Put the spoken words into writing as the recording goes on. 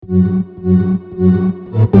Hello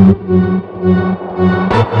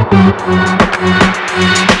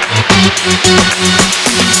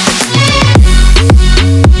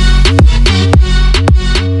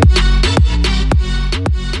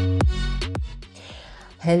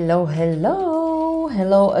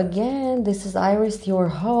again. This is Iris, your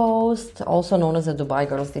host, also known as the Dubai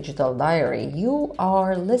Girls Digital Diary. You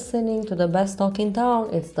are listening to the best talk in town.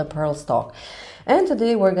 It's the Pearls Talk. And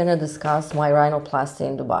today we're going to discuss my rhinoplasty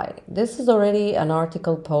in Dubai. This is already an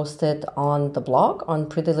article posted on the blog on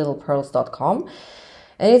prettylittlepearls.com.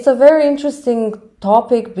 And it's a very interesting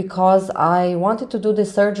topic because I wanted to do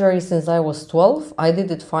this surgery since I was 12. I did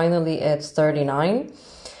it finally at 39.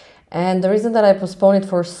 And the reason that I postponed it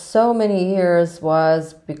for so many years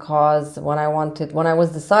was because when I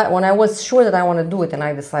was sure that I want to do it and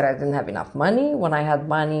I decided I didn't have enough money. When I had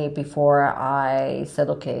money before, I said,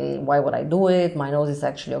 okay, why would I do it? My nose is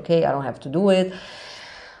actually okay. I don't have to do it.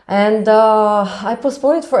 And I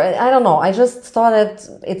postponed it for, I don't know. I just thought that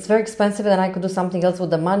it's very expensive and I could do something else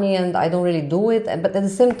with the money and I don't really do it. But at the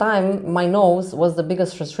same time, my nose was the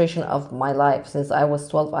biggest frustration of my life. Since I was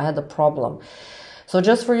 12, I had a problem. So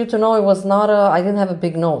just for you to know, it was not I didn't have a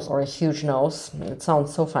big nose or a huge nose. It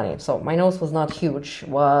sounds so funny. So my nose was not huge.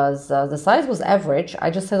 The size was average. I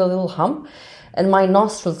just had a little hump and my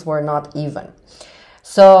nostrils were not even.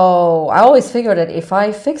 So I always figured that if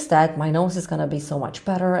I fix that, my nose is going to be so much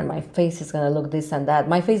better and my face is going to look this and that.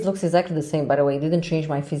 My face looks exactly the same, by the way. It didn't change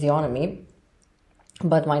my physiognomy,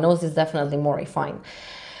 but my nose is definitely more refined.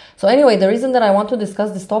 So anyway, the reason that I want to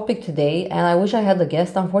discuss this topic today, and I wish I had a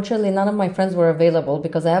guest, unfortunately none of my friends were available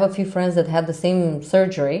because I have a few friends that had the same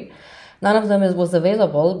surgery. None of them was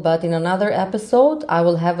available, but in another episode, I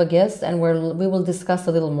will have a guest and we will discuss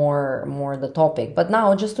a little more the topic. But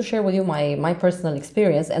now, just to share with you my personal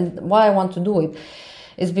experience and why I want to do it,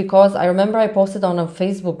 is because I remember I posted on a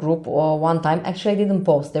Facebook group one time. Actually, I didn't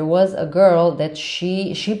post. There was a girl that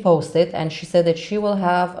she posted and she said that she will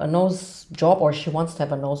have a nose job or she wants to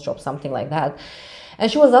have a nose job, something like that. And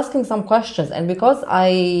she was asking some questions. And because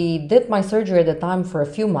I did my surgery at the time for a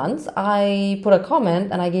few months, I put a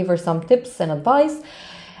comment and I gave her some tips and advice.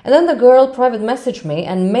 And then the girl private messaged me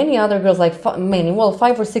and many other girls, like 5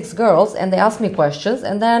 or 6 girls, and they asked me questions.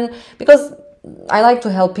 And then because I like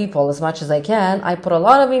to help people as much as I can, I put a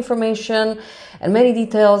lot of information and many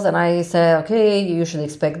details and I said, okay, you should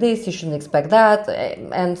expect this, you shouldn't expect that,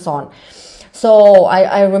 and so on. So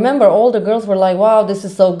I remember all the girls were like, wow, this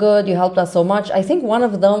is so good, you helped us so much. I think one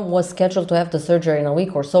of them was scheduled to have the surgery in a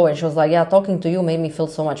week or so, and she was like, yeah, talking to you made me feel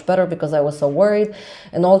so much better because I was so worried,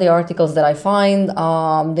 and all the articles that I find,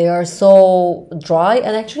 they are so dry.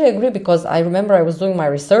 And actually I agree because I remember I was doing my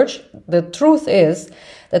research. The truth is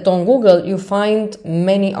that on Google you find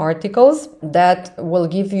many articles that will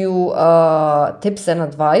give you tips and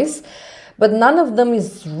advice, but none of them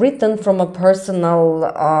is written from a personal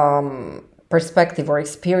perspective or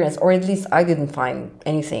experience, or at least I didn't find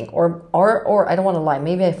anything. Or I don't want to lie,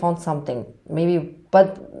 maybe I found something,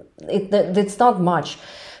 but it's not much.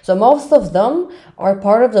 So most of them are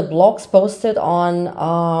part of the blogs posted on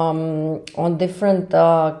different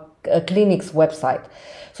clinics' website.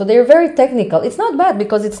 So they're very technical. It's not bad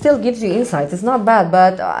because it still gives you insights. It's not bad,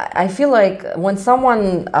 but I feel like when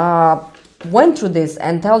someone went through this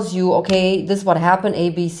and tells you, okay, this is what happened, A,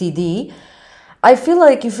 B, C, D, I feel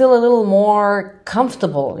like you feel a little more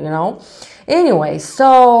comfortable, you know. Anyway,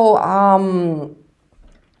 so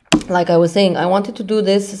like I was saying, I wanted to do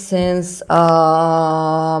this since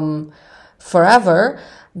forever.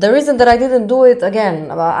 The reason that I didn't do it, again,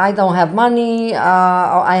 I don't have money,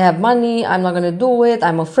 I have money, I'm not going to do it,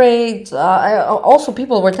 I'm afraid. Also,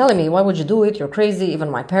 people were telling me, why would you do it? You're crazy. Even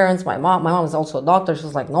my parents, my mom is also a doctor. She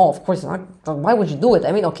was like, no, of course not. Why would you do it?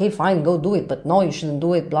 I mean, okay, fine, go do it, but no, you shouldn't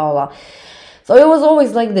do it, blah, blah. So it was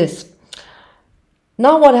always like this.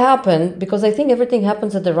 Now what happened, because I think everything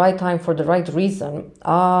happens at the right time for the right reason.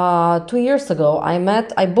 2 years ago,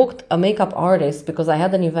 I booked a makeup artist because I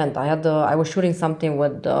had an event. I was shooting something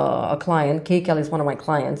with a client. KKL is one of my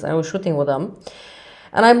clients. I was shooting with them.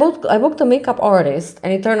 And I booked a makeup artist,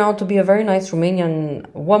 and it turned out to be a very nice Romanian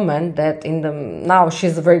woman that now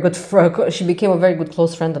she's she became a very good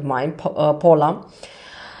close friend of mine, Paula.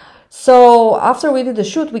 So after we did the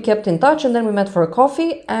shoot, we kept in touch, and then we met for a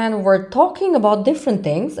coffee and we're talking about different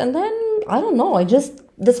things. And then, I don't know,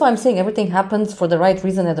 that's why I'm saying everything happens for the right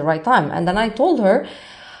reason at the right time. And then I told her,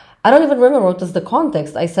 I don't even remember what was the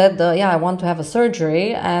context. I said, yeah, I want to have a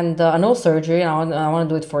surgery and a nose surgery, and I want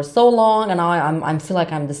to do it for so long. And now I feel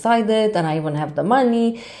like I'm decided, and I even have the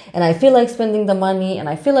money, and I feel like spending the money, and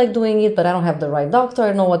I feel like doing it, but I don't have the right doctor. I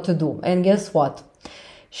don't know what to do. And guess what?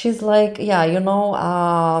 She's like, yeah,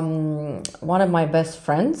 one of my best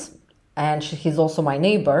friends, and he's also my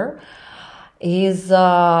neighbor. He's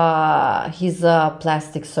a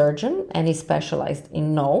plastic surgeon and he's specialized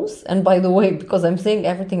in nose. And by the way, because I'm saying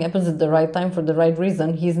everything happens at the right time for the right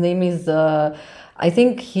reason, his name is I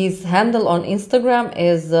think his handle on Instagram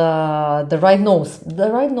is the right nose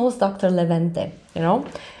Dr. Levente, you know.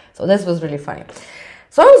 So this was really funny.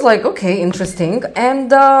 So I was like, okay, interesting.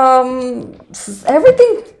 And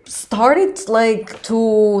everything started like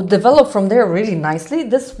to develop from there really nicely.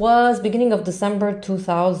 This was beginning of December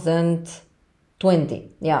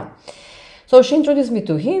 2020. Yeah. So she introduced me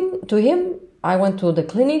to him. I went to the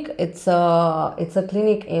clinic. It's a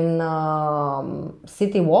clinic in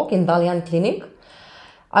City Walk in Valiant Clinic.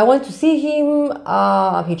 I went to see him.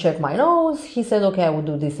 He checked my nose. He said, okay, I will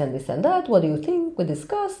do this and this and that. What do you think? We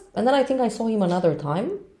discussed. And then I think I saw him another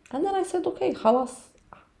time. And then I said, okay, halas,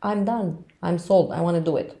 I'm done. I'm sold. I want to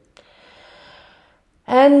do it.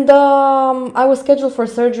 And I was scheduled for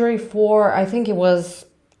surgery for, I think it was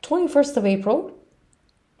 21st of April.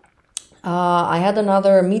 I had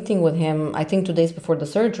another meeting with him, I think 2 days before the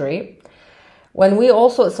surgery. When we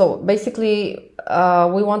also, so basically,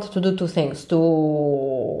 we wanted to do two things: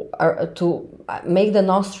 to make the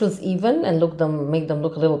nostrils even and make them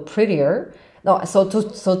look a little prettier. No, so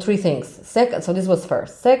three things. Second, so this was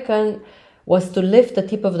first. Second was to lift the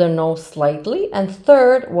tip of the nose slightly, and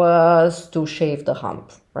third was to shave the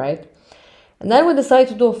hump, right? And then we decided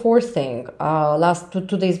to do a fourth thing last two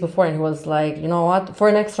days before, and he was like, you know what, for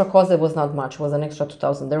an extra cost, it was not much, it was an extra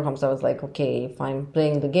 2,000 dirhams. I was like, okay, if I'm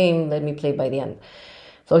playing the game, let me play by the end.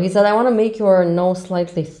 So he said, I want to make your nose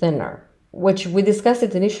slightly thinner, which we discussed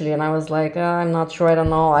it initially, and I was like, I'm not sure, I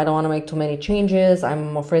don't know, I don't want to make too many changes,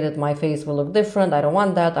 I'm afraid that my face will look different, I don't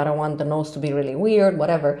want that, I don't want the nose to be really weird,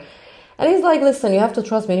 whatever. And he's like, listen, you have to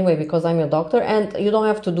trust me anyway because I'm your doctor, and you don't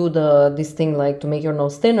have to do this thing like to make your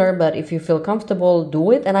nose thinner, but if you feel comfortable,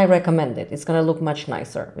 do it, and I recommend it. It's going to look much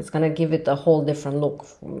nicer. It's going to give it a whole different look,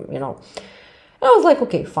 you know. And I was like,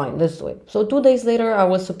 okay, fine, let's do it. So 2 days later, I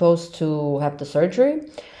was supposed to have the surgery.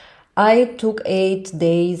 I took 8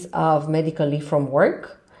 days of medical leave from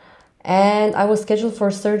work, and I was scheduled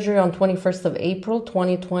for surgery on 21st of April,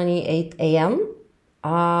 2020, 8 a.m.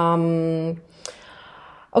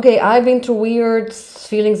 Okay, I've been through weird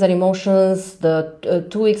feelings and emotions the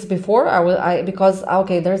 2 weeks before. Because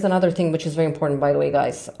there's another thing which is very important, by the way,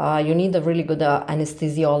 guys. You need a really good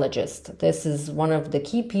anesthesiologist. This is one of the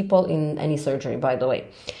key people in any surgery, by the way,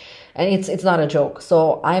 and it's not a joke.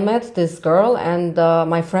 So I met this girl, and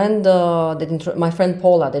my friend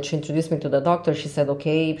Paula, that she introduced me to the doctor. She said,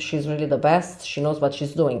 okay, she's really the best. She knows what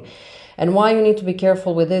she's doing. And why you need to be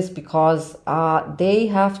careful with this, because they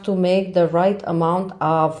have to make the right amount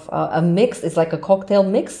of a mix. It's like a cocktail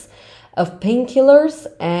mix of painkillers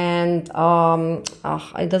and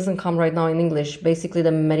it doesn't come right now in English. Basically,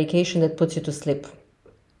 the medication that puts you to sleep.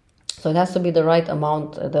 So it has to be the right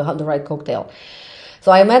amount, the right cocktail.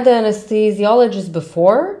 So I met the anesthesiologist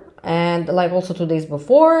before, and like also 2 days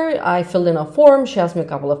before, I filled in a form. She asked me a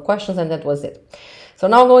couple of questions, and that was it. So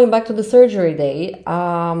now going back to the surgery day,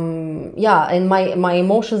 and my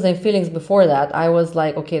emotions and feelings before that, I was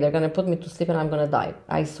like, okay, they're going to put me to sleep and I'm going to die.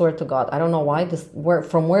 I swear to God. I don't know why,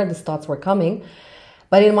 from where these thoughts were coming.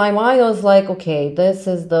 But in my mind, I was like, okay, this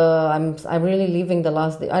is I'm really leaving the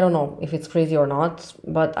last day. I don't know if it's crazy or not,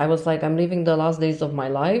 but I was like, I'm leaving the last days of my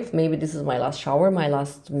life. Maybe this is my last shower, my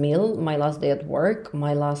last meal, my last day at work,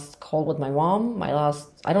 my last call with my mom, I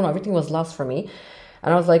don't know, everything was last for me.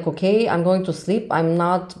 And I was like, okay, I'm going to sleep. I'm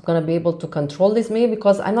not going to be able to control this, maybe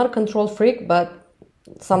because I'm not a control freak, but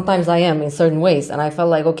sometimes I am in certain ways. And I felt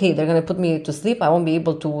like, okay, they're going to put me to sleep. I won't be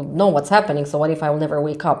able to know what's happening. So what if I will never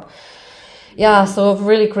wake up? Yeah, so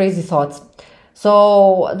really crazy thoughts.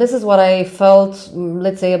 So this is what I felt,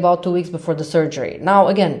 let's say, about 2 weeks before the surgery. Now,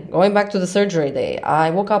 again, going back to the surgery day, I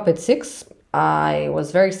woke up at 6. I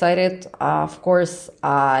was very excited. Of course,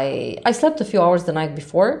 I slept a few hours the night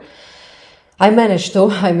before. I managed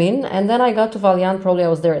to, and then I got to Valiant, probably I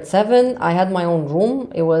was there at 7. I had my own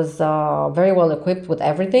room. It was very well equipped with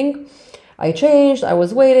everything. I changed, I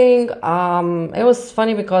was waiting. It was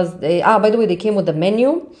funny because by the way, they came with the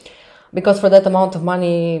menu, because for that amount of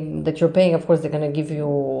money that you're paying, of course, they're going to give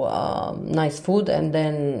you nice food. And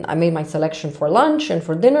then I made my selection for lunch and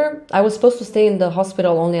for dinner. I was supposed to stay in the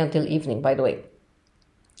hospital only until evening, by the way.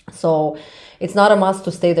 So it's not a must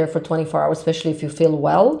to stay there for 24 hours, especially if you feel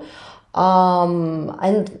well.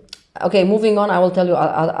 And okay, moving on, I will tell you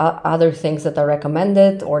other things that are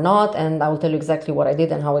recommended or not, and I will tell you exactly what I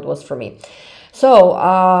did and how it was for me. So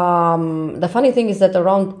the funny thing is that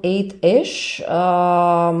around 8-ish,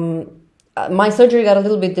 my surgery got a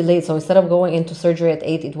little bit delayed. So instead of going into surgery at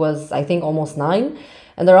 8, it was, I think, almost 9.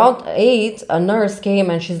 And around 8, a nurse came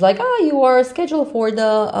and she's like, you are scheduled for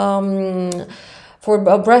the for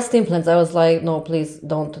breast implants. I was like, no, please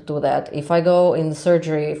don't do that. If I go in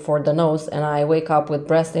surgery for the nose and I wake up with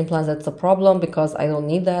breast implants, that's a problem, because I don't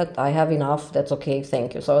need that. I have enough. That's okay.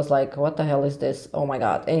 Thank you. So I was like, what the hell is this? Oh my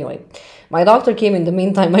God. Anyway, my doctor came in the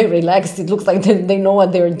meantime. I relaxed. It looks like they know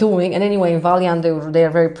what they're doing. And anyway, in Valiant, they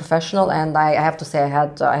are very professional. And I have to say I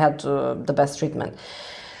had the best treatment.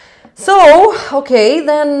 So, okay,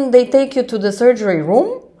 then they take you to the surgery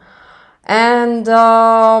room. And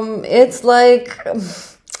it's like,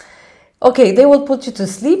 okay, they will put you to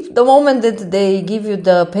sleep. The moment that they give you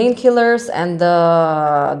the painkillers and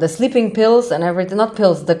the sleeping pills and everything, not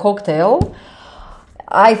pills, the cocktail,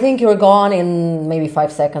 I think you're gone in maybe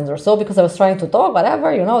 5 seconds or so, because I was trying to talk,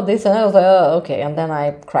 whatever, this, and I was like, okay, and then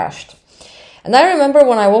I crashed. And I remember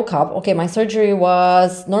when I woke up, okay, my surgery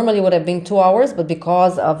normally would have been 2 hours, but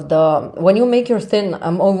because of when you make your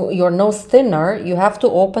nose thinner, you have to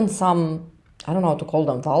open some, I don't know how to call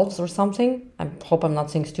them, valves or something. I hope I'm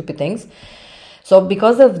not saying stupid things. So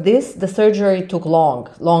because of this, the surgery took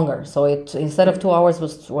longer. So it, instead of 2 hours,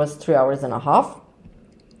 was 3 hours and a half.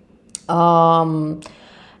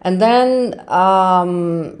 And then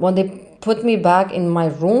when they put me back in my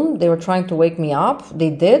room, they were trying to wake me up.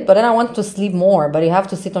 They did, but then I wanted to sleep more, but you have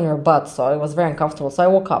to sit on your butt, so it was very uncomfortable. So I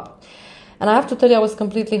woke up, and I have to tell you, I was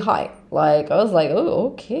completely high. Like, I was like,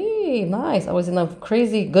 oh, okay, nice. I was in a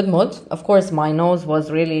crazy good mood. Of course, my nose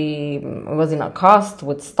was in a cast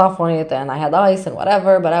with stuff on it, and I had ice and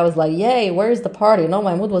whatever, but I was like, yay, where's the party?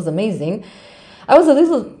 My mood was amazing. I was a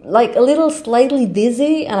little slightly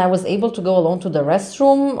dizzy, and I was able to go alone to the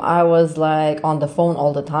restroom. I was like on the phone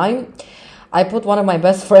all the time. I put one of my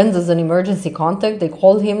best friends as an emergency contact. They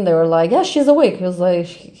called him. They were like, yeah, she's awake. He's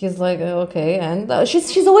like, okay. And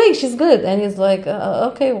she's awake. She's good. And he's like,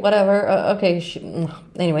 okay, whatever. Okay.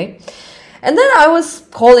 Anyway. And then I was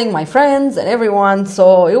calling my friends and everyone.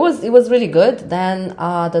 So it was really good. Then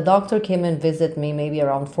the doctor came and visit me maybe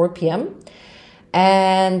around 4 p.m.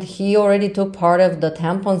 And he already took part of the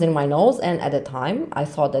tampons in my nose. And at the time, I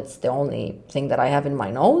thought that's the only thing that I have in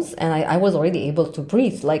my nose. And I was already able to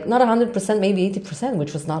breathe, like not 100%, maybe 80%,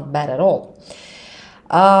 which was not bad at all.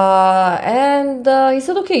 And he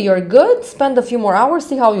said, okay, you're good. Spend a few more hours,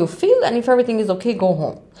 see how you feel. And if everything is okay, go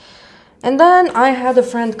home. And then I had a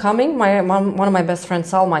friend coming. One of my best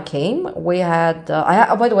friends, Salma, came. We had,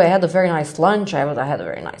 by the way, I had a very nice lunch. I had a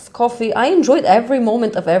very nice coffee. I enjoyed every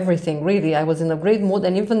moment of everything, really. I was in a great mood.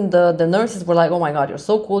 And even the nurses were like, oh my God, you're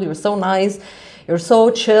so cool. You're so nice. You're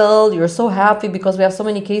so chill. You're so happy, because we have so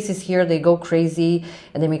many cases here. They go crazy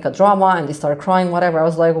and they make a drama and they start crying, whatever. I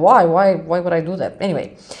was like, why would I do that?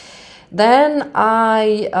 Anyway. Then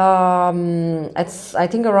I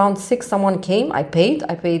think around 6, someone came. I paid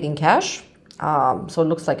in cash. So it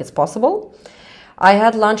looks like it's possible. I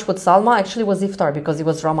had lunch with Salma. Actually, it was iftar because it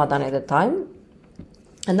was Ramadan at the time.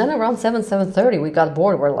 And then around 7:30, we got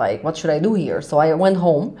bored. We're like, what should I do here? So I went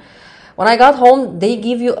home. When I got home, they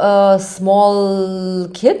give you a small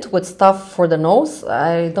kit with stuff for the nose.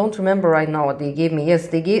 I don't remember right now what they gave me. Yes,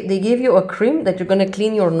 they gave you a cream that you're going to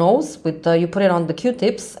clean your nose with. You put it on the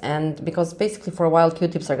Q-tips, and because basically for a while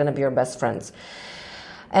Q-tips are going to be your best friends.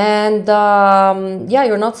 And yeah,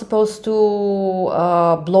 you're not supposed to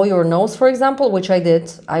blow your nose, for example, which I did.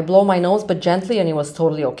 I blow my nose, but gently, and it was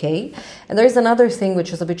totally okay. And there's another thing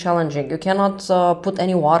which is a bit challenging. You cannot put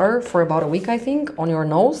any water for about a week, I think, on your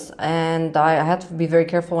nose. And I had to be very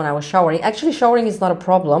careful when I was showering. Actually, showering is not a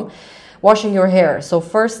problem. Washing your hair. So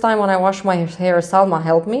first time when I washed my hair, Salma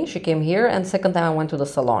helped me. She came here. And second time I went to the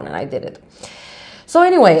salon and I did it. So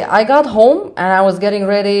anyway, I got home and I was getting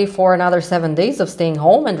ready for another 7 days of staying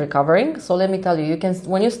home and recovering. So let me tell you,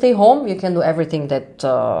 when you stay home, you can do everything that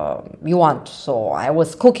you want. So I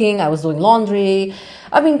was cooking, I was doing laundry,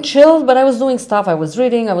 I've been chilled, but I was doing stuff. I was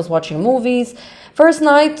reading, I was watching movies. First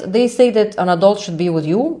night, they say that an adult should be with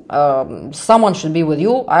you. Someone should be with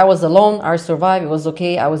you. I was alone, I survived, it was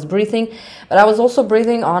okay, I was breathing. But I was also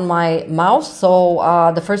breathing on my mouth, so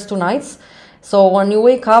the first 2 nights. So when you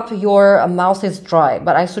wake up, your mouth is dry.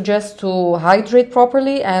 But I suggest to hydrate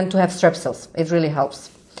properly and to have strepsils. It really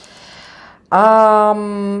helps.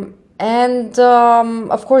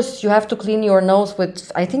 Of course, you have to clean your nose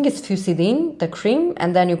with, I think it's Fusidine, the cream.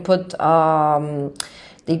 And then you put,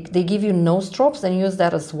 they give you nose drops and use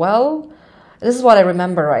that as well. This is what I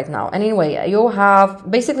remember right now. And anyway, you have,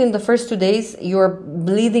 basically in the first 2 days, you're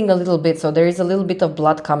bleeding a little bit. So there is a little bit of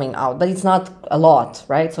blood coming out, but it's not a lot,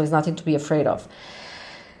 right? So it's nothing to be afraid of.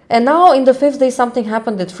 And now in the 5th day, something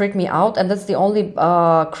happened that freaked me out. And that's the only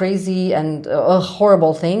crazy and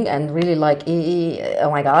horrible thing. And really like,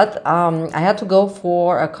 oh my God. I had to go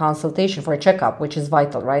for a consultation, for a checkup, which is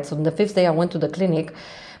vital, right? So in the 5th day, I went to the clinic.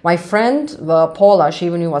 My friend, Paula, she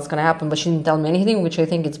even knew what's going to happen, but she didn't tell me anything, which I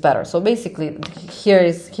think it's better. So basically, here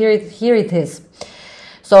it is.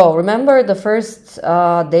 So remember the first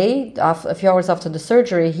day, a few hours after the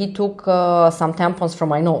surgery, he took some tampons from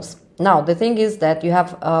my nose. Now, the thing is that you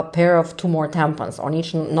have a pair of 2 more tampons on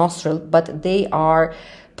each nostril, but they are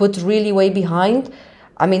put really way behind.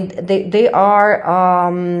 I mean,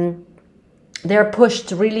 they're pushed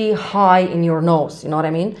really high in your nose, you know what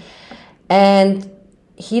I mean? And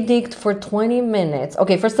he digged for 20 minutes.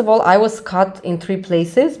 Okay, first of all, I was cut in 3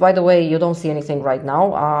 places. By the way, you don't see anything right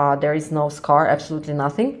now. There is no scar, absolutely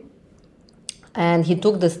nothing. And he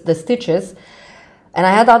took the stitches. And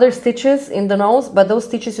I had other stitches in the nose, but those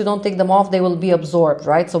stitches, you don't take them off, they will be absorbed,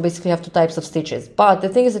 right? So basically you have 2 types of stitches. But the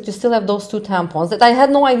thing is that you still have those 2 tampons that I had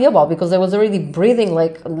no idea about because I was already breathing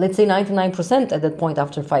like, let's say 99% at that point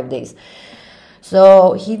after 5 days.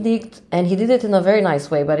 So he digged, and he did it in a very nice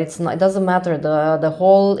way, but it doesn't matter. The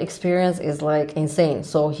whole experience is like insane.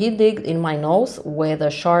 So he digged in my nose with a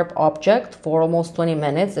sharp object for almost 20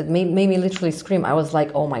 minutes. It made me literally scream. I was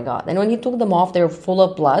like, oh my God. And when he took them off, they were full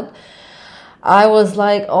of blood. I was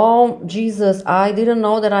like, oh, Jesus, I didn't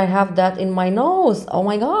know that I have that in my nose. Oh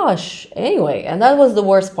my gosh. Anyway, and that was the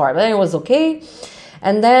worst part. Then it was okay.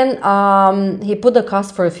 And then he put the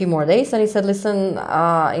cast for a few more days and he said, listen,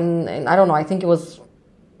 in I don't know, I think it was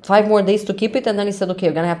 5 more days to keep it. And then he said, okay,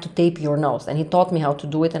 you're going to have to tape your nose. And he taught me how to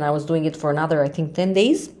do it. And I was doing it for another, I think, 10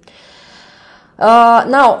 days.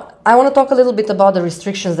 Now, I want to talk a little bit about the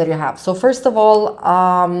restrictions that you have. So first of all,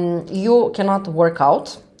 you cannot work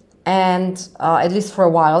out. And at least for a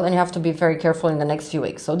while, and you have to be very careful in the next few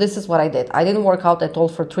weeks. So this is what I did. I didn't work out at all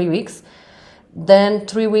for 3 weeks. Then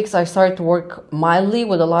 3 weeks I started to work mildly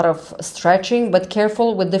with a lot of stretching, but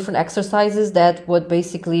careful with different exercises that would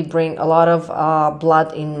basically bring a lot of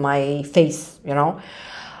blood in my face, you know.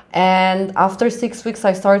 And after 6 weeks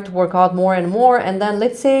I started to work out more and more, and then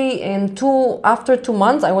let's say after 2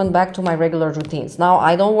 months I went back to my regular routines. Now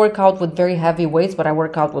I don't work out with very heavy weights, but I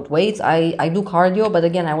work out with weights. I do cardio, but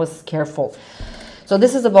again I was careful. So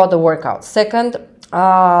this is about the workout. Second,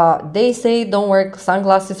 they say don't wear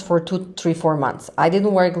sunglasses for 2, 3, 4 months. I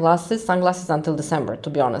didn't wear sunglasses until December, to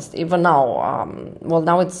be honest. Even now,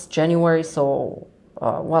 now it's January, so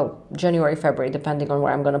January, February, depending on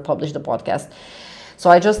where I'm going to publish the podcast. So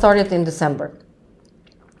I just started in December.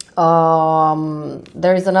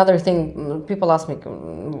 There is another thing. People ask me,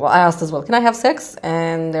 I asked as well, can I have sex?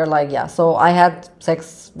 And they're like, yeah. So I had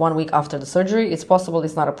sex 1 week after the surgery. It's possible,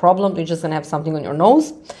 it's not a problem. You're just going to have something on your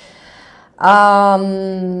nose.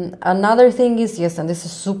 Another thing is, yes, and this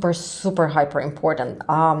is super, super hyper important.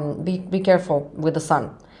 Be careful with the sun.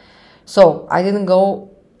 So I didn't go.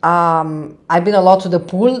 I've been allowed to the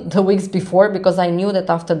pool the weeks before because I knew that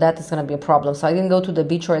after that it's going to be a problem. So I didn't go to the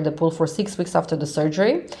beach or at the pool for 6 weeks after the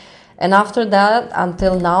surgery. And after that,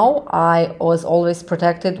 until now, I was always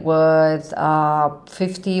protected with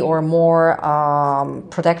 50 or more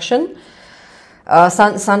protection,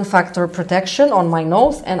 sun factor protection on my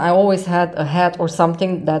nose. And I always had a hat or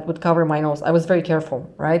something that would cover my nose. I was very careful,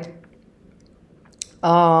 right?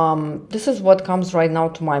 This is what comes right now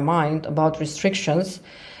to my mind about restrictions.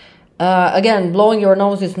 Again, blowing your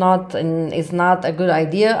nose is not a good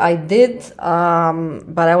idea. I did,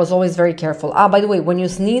 but I was always very careful. By the way, when you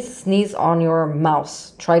sneeze on your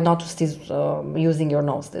mouth. Try not to sneeze using your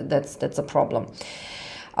nose. That's a problem.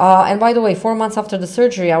 And by the way, 4 months after the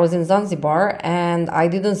surgery, I was in Zanzibar and I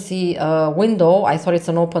didn't see a window. I thought it's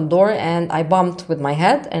an open door and I bumped with my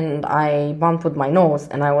head and I bumped with my nose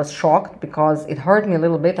and I was shocked because it hurt me a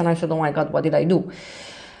little bit and I said, oh my God, what did I do?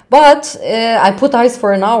 But I put ice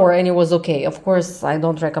for an hour and it was okay. Of course, I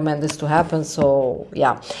don't recommend this to happen. So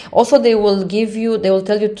yeah. Also, they will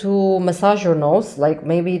tell you to massage your nose, like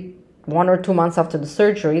maybe 1 or 2 months after the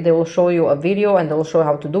surgery. They will show you a video and they will show you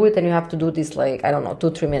how to do it. And you have to do this like, I don't know,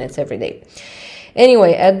 2-3 minutes every day.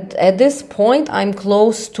 Anyway, at this point, I'm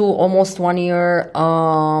close to almost 1 year,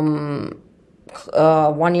 1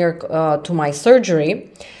 year to my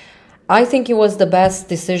surgery. I think it was the best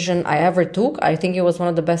decision I ever took. I think it was one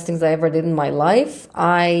of the best things I ever did in my life.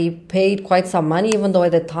 I paid quite some money, even though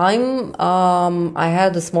at the time I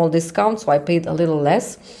had a small discount, so I paid a little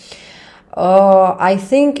less. I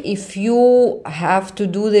think if you have to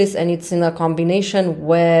do this and it's in a combination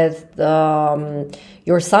with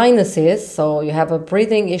your sinuses, so you have a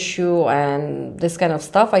breathing issue and this kind of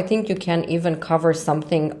stuff, I think you can even cover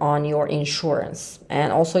something on your insurance.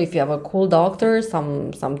 And also if you have a cool doctor,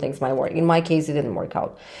 some things might work. In my case, it didn't work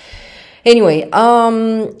out. Anyway,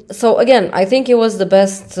 so again, I think it was the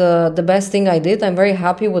best thing I did. I'm very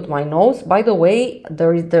happy with my nose. By the way,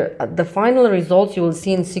 the final results you will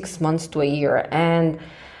see in 6 months to a year, and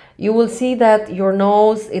you will see that your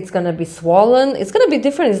nose, it's gonna be swollen. It's gonna be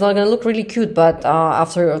different. It's not gonna look really cute, but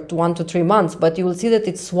after 1 to 3 months, but you will see that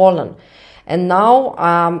it's swollen. And now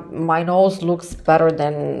my nose looks better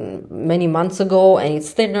than many months ago, and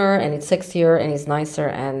it's thinner, and it's sexier, and it's nicer,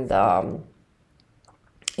 and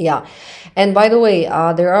yeah. And by the way,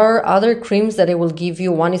 there are other creams that I will give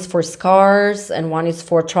you. One is for scars and one is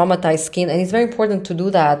for traumatized skin. And it's very important to do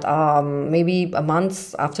that maybe a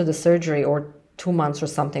month after the surgery or 2 months or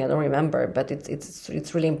something. I don't remember, but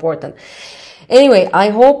it's really important. Anyway, I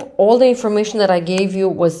hope all the information that I gave you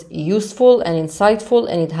was useful and insightful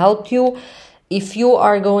and it helped you. If you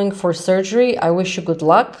are going for surgery, I wish you good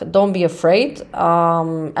luck. Don't be afraid.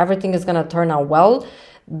 Everything is going to turn out well.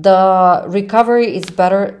 The recovery is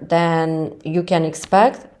better than you can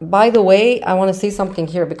expect. By the way, I want to say something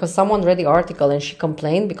here because someone read the article and she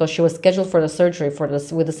complained because she was scheduled for the surgery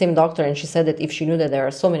with the same doctor, and she said that if she knew that there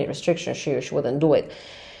are so many restrictions, she wouldn't do it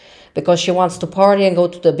because she wants to party and go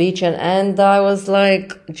to the beach. And I was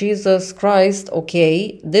like, Jesus Christ,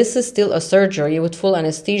 okay, this is still a surgery with full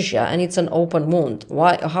anesthesia and it's an open wound.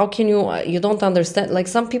 Why? How can you don't understand? Like,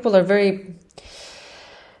 some people are very,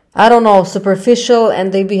 I don't know, superficial,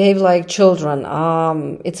 and they behave like children.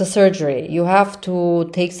 It's a surgery. You have to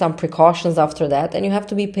take some precautions after that, and you have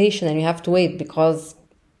to be patient and you have to wait because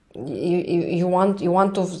you want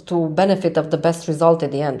to benefit of the best result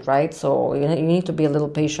at the end, right? So you need to be a little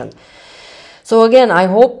patient. So again, I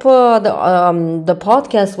hope the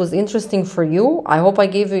podcast was interesting for you. I hope I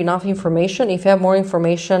gave you enough information. If you have more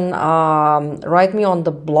information, write me on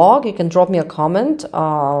the blog. You can drop me a comment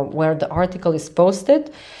where the article is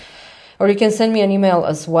posted, or you can send me an email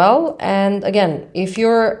as well. And again, if you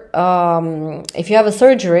have a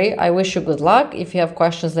surgery, I wish you good luck. If you have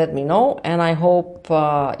questions, let me know. And I hope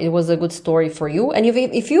it was a good story for you. And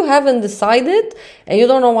if you haven't decided and you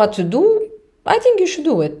don't know what to do, I think you should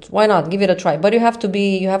do it. Why not? Give it a try. But you have to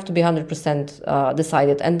be 100%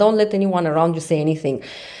 decided, and don't let anyone around you say anything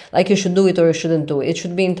like you should do it or you shouldn't do it. It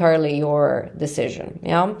should be entirely your decision.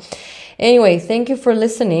 Yeah. Anyway, thank you for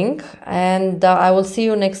listening, and I will see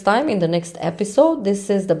you next time in the next episode.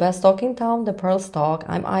 This is the best talk in town, the Pearls Talk.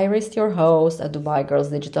 I'm Iris, your host at Dubai Girls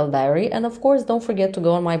Digital Diary, and of course, don't forget to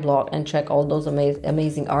go on my blog and check all those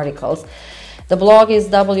amazing articles. The blog is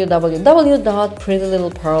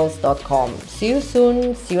www.prettylittlepearls.com. See you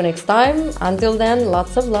soon. See you next time. Until then,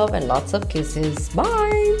 lots of love and lots of kisses.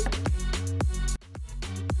 Bye.